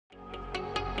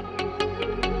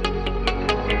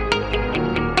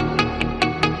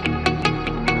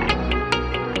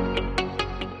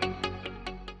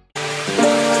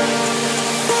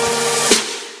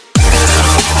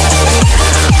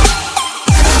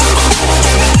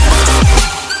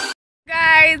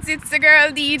guys, it's the girl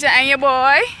DJ and your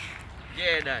boy.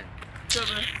 Jaden.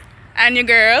 And your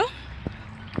girl.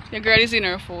 Your girl is in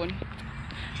her phone.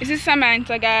 This is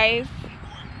Samantha, guys.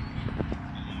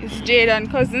 It's Jaden's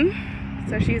cousin.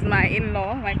 So she's my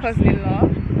in-law, my cousin-in-law.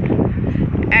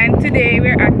 And today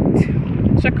we're at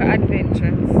Chaka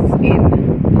Adventures in,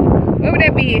 where would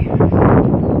it be?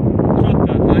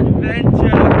 Chaka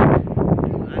Adventure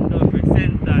and over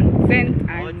St.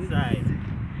 Anne's. Outside.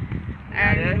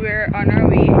 And we're on our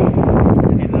way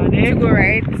to go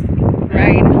ride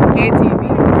ATV.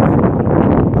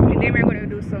 And then we're going to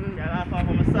do some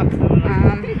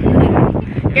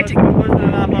get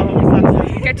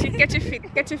your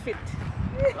fit. Get your fit.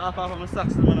 Come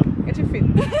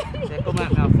at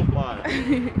me football.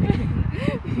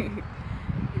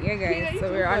 Yeah guys, so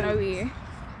we're on our way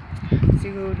to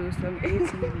go do some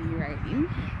ATV riding.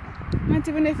 Not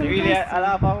even if Really, I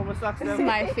laugh off my socks. This is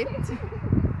my fit.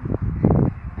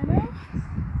 I know.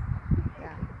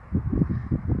 Yeah.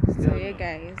 So yeah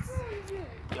guys.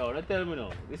 Yo, don't tell me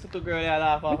no. This little girl I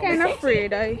laugh off. I'm kind of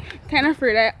afraid.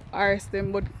 I asked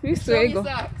them, but we still go.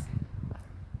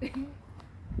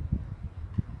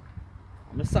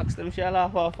 My socks them she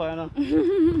laugh off, you know.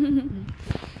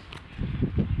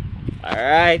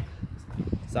 Alright.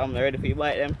 So I'm ready for you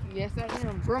bite them. Yes I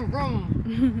am. Brum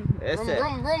brum. Yes,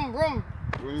 Brum brum brum brum.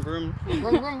 Brum brum.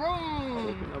 Brum brum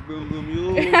brum. No brum brum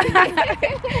you.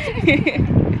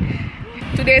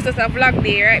 Today is just a vlog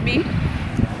day, right B?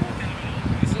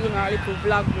 So you know a little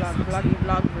vlog.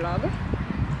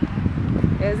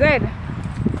 Is it?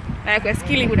 Like a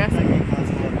skilly would have said.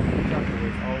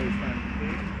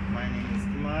 My name is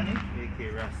Imani, aka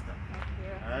Rasta.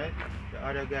 Alright? The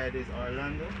other guy is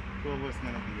Orlando. Two of us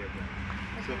gonna be here.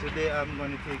 So today I'm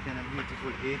going to take in a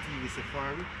beautiful ATV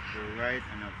safari. We'll ride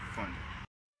and have fun.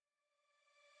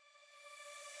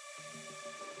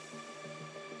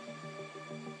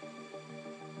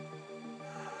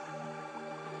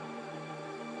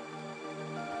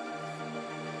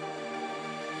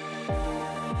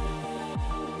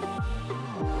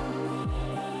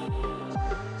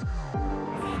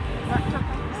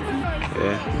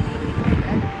 Yeah.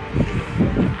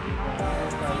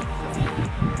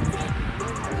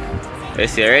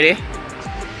 Yes, you ready?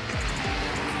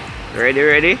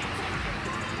 Ready?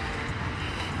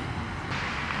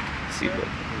 See what?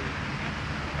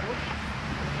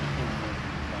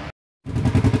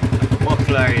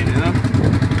 Buckler, you know?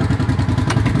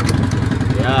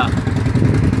 Yeah.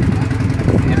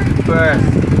 First.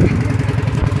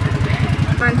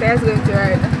 Fanta is going to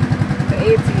ride the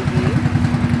ATV.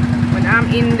 When I'm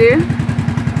in the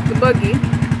buggy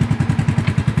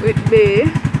with B.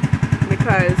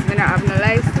 Because when I have no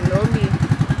license, no be.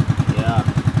 Yeah.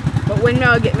 But when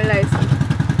I get my license,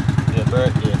 Your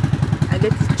birthday. I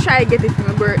get to try get it for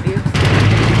my birthday.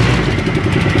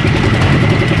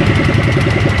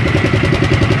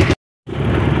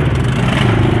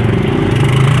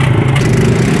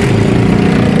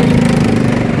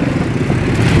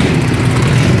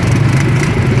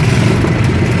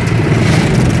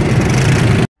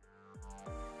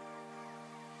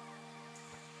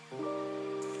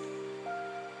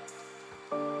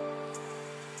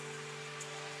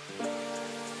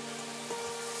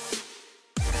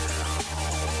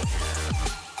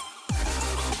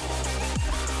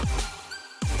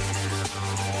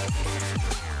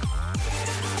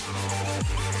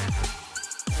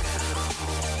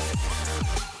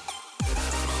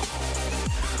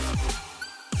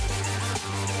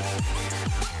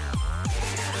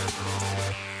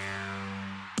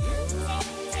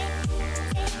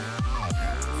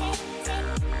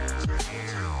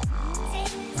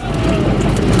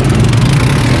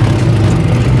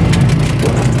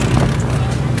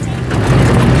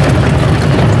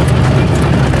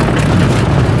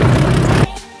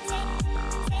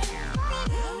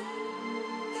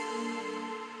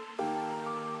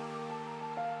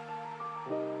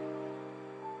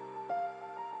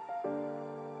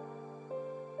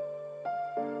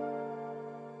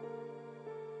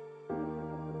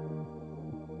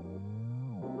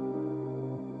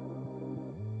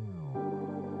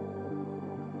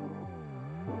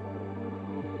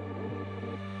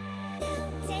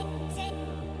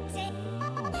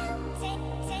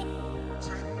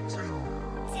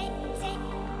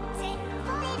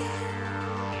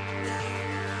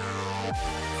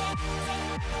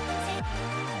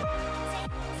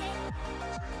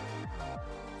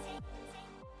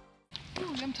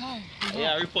 I'm tired.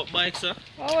 Yeah, rip up bike, sir.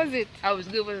 How was it? I was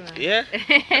good, wasn't I? Yeah?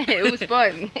 It was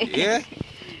fun. Yeah?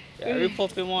 Yeah, rip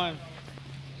up him one.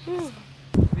 This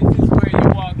is where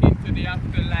you walk into the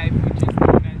afterlife, which is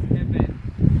known as heaven.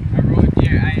 I wrote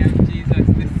here, I am Jesus'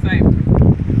 disciple.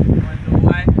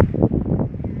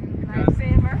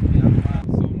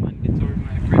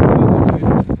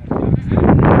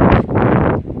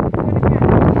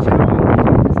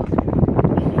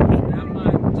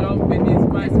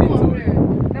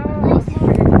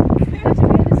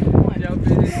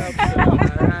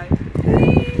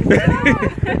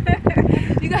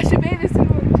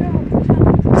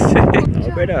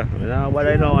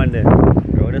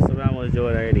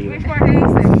 already. Which part did you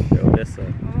say? Yo, this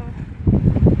one.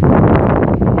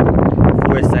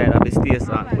 Fourth side of his face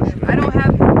and push. I don't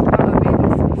have baby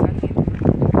suits.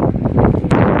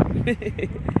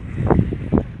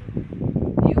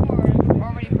 You were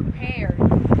already prepared.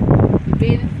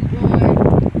 Bathing suit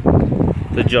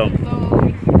on. To jump. So,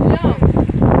 jump.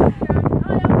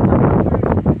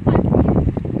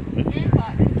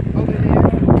 Over there.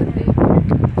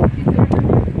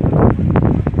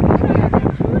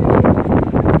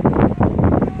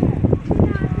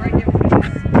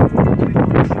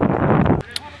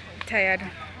 Tired.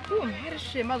 Ooh, I'm hot as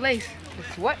shit. My legs.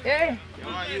 It's what? Yeah.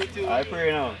 I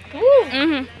pray now.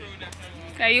 Mm-hmm.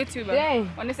 A YouTuber. Dang.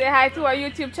 Want to say hi to our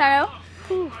YouTube channel?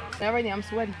 Now right now I'm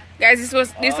sweating. Guys, this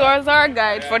was our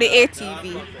guide for the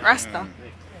ATV. Rasta.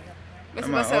 This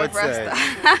I'm myself outside.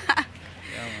 Rasta.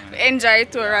 Enjoy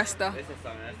it to Rasta.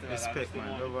 Respect,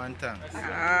 man. Love and thanks.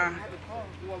 Ah.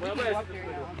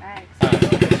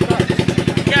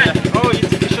 Yeah. Oh, you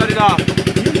shut it off.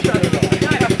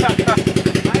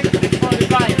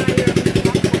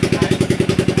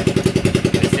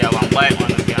 See, I want bike,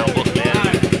 man. I can't book there.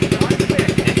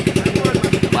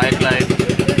 Bike life.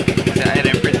 See, I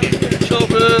ain't pretty.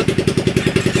 Trouble.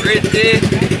 Pretty.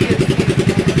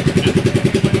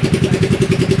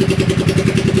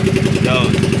 Yo,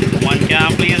 one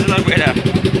can't please the brother.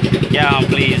 Can't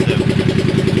please them.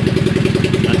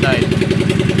 That's right.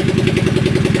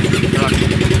 Run.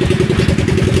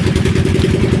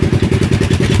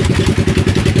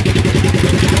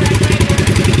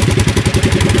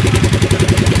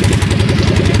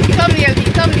 Thumbnail,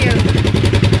 thumbnail.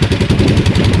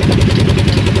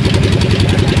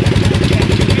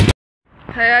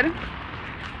 Tired?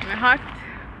 I'm hot.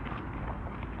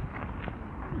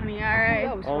 Me alright.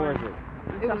 That was How was fun. it?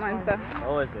 Samantha.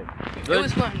 How was it? It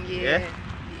was fun. Yeah. Yeah?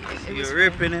 It was You're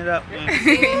ripping it up, man.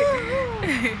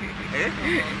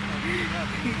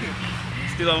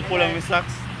 Still on full of my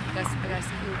socks. That's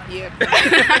yeah.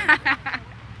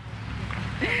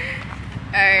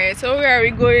 Alright, so where are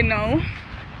we going now?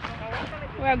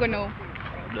 Where are we going now?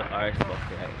 The horse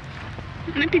bucker.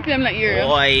 How many people I'm not here?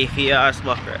 Boy, if you horse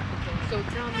bucker. So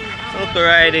tell me. So to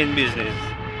ride in business.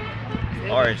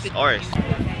 Horse. We have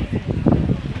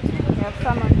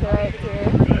Samantha right here.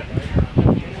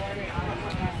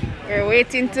 We're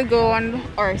waiting to go on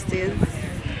horses.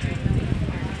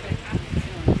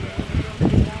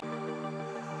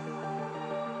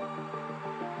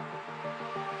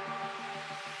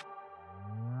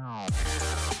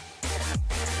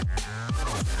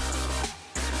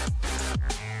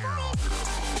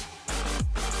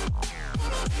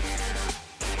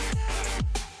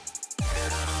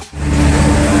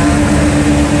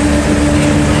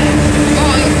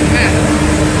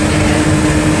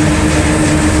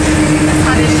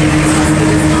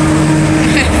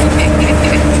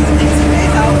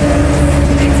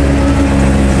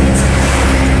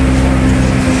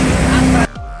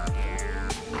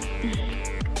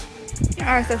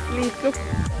 Horse asleep, look.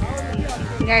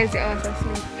 Guys, the horse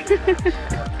asleep.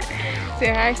 Say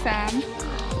hi, Sam.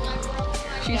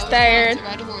 She's tired. To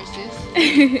ride the horses.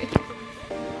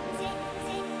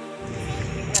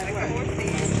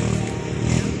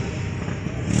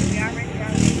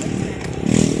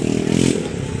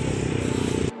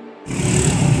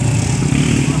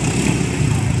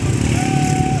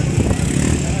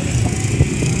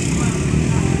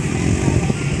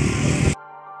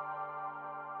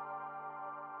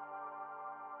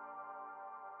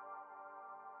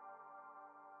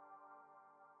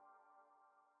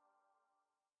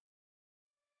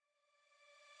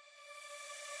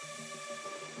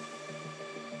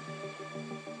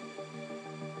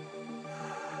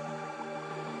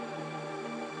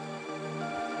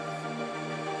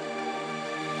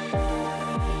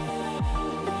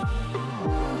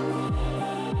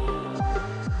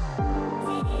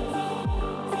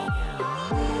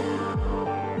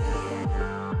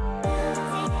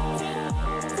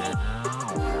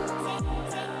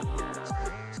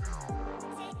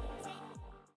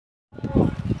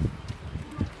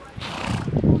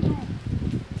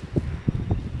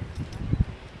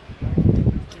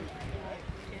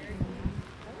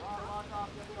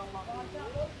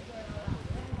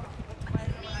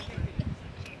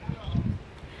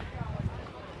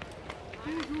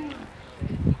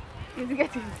 He's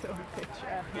getting some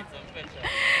petrol.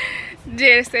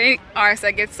 Jay saying ours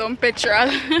I get some petrol.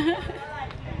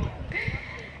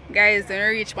 Guys, when we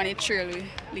reach on the trail, we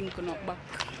linking up back.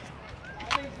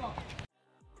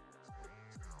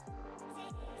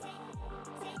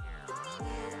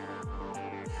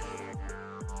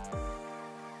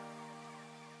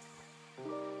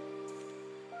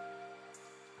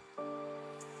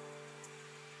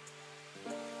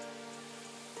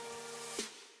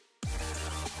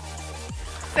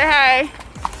 Say hi.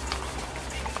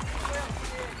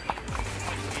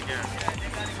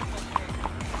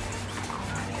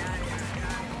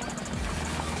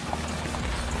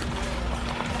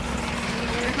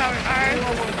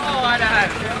 Oh, I know.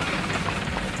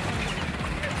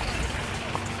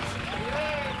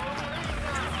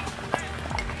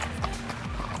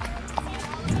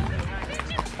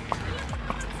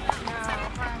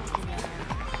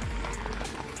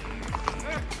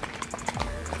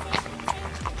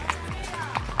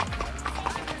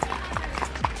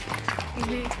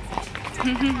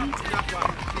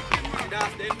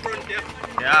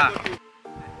 Yeah.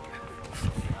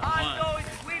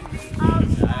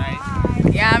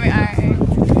 Yeah, me alright.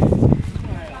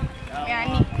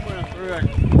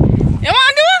 You want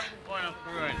to do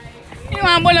it? You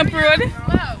want to burn up road?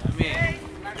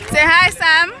 Say hi,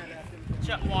 Sam.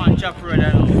 Chop one, chop road, I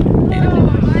know.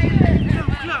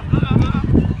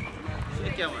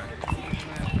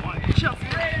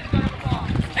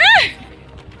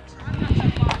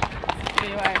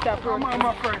 Come on,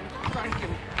 my friend. Thank you.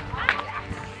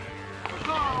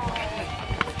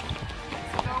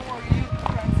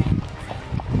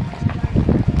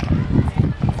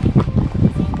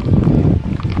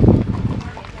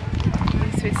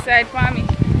 Switch side for me.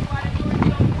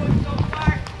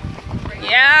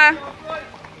 Yeah.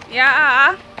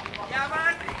 Yeah.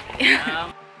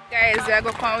 Guys, we are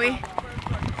going to way.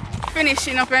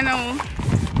 Finishing up now.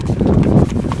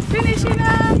 Finishing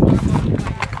up.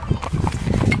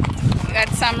 We got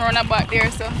Sam run about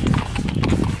there, so.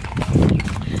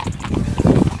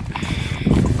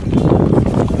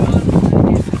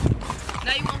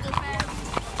 Now you want to go fast?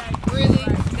 Really?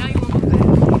 Now you want to go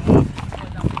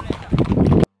fast?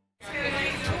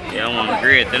 Yeah, I'm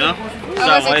great, you know? How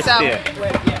was it, Sam?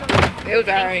 It was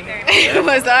alright. It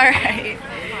was alright.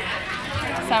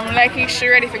 So I'm like, she's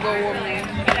ready to go home now.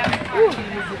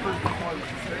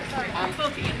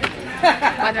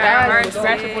 But our hearts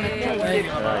finish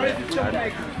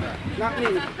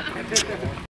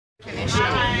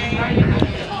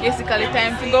now. Basically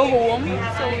time to go home.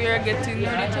 So we are getting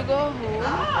ready to go home.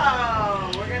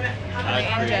 I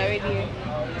enjoy with you.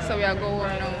 So we are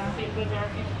going home now.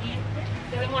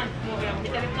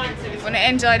 Wanna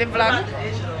enjoy the vlog?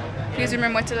 Please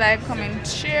remember to like, comment,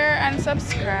 share, and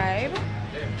subscribe.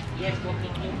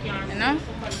 You know?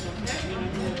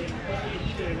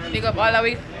 Big up all of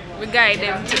we guide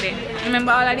them today.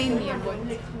 Remember all of the Indian, but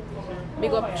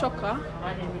big up Choka.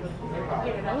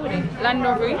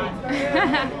 Landovery.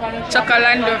 Choka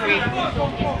Landovery.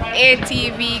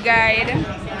 ATV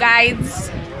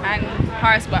guides, and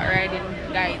horseback riding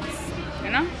guides.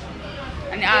 You know?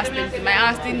 And I asked them, I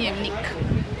asked the name Nick.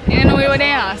 You don't know what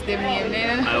they asked them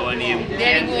name. I want him.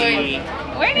 Danny boy.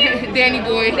 What name? Danny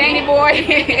boy. Danny boy.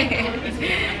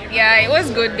 Yeah, it was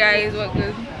good, guys. It was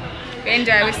good. We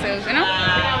enjoy ourselves, you know?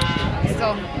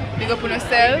 So, big up on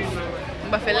yourself.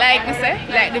 But if you like me, say,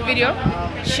 like the video,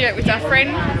 share it with a friend,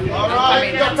 and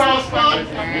comment.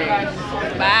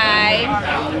 Bye.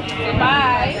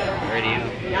 Bye. Ready?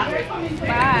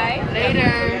 Bye.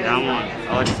 Later. Come on,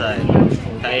 outside.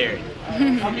 Tired.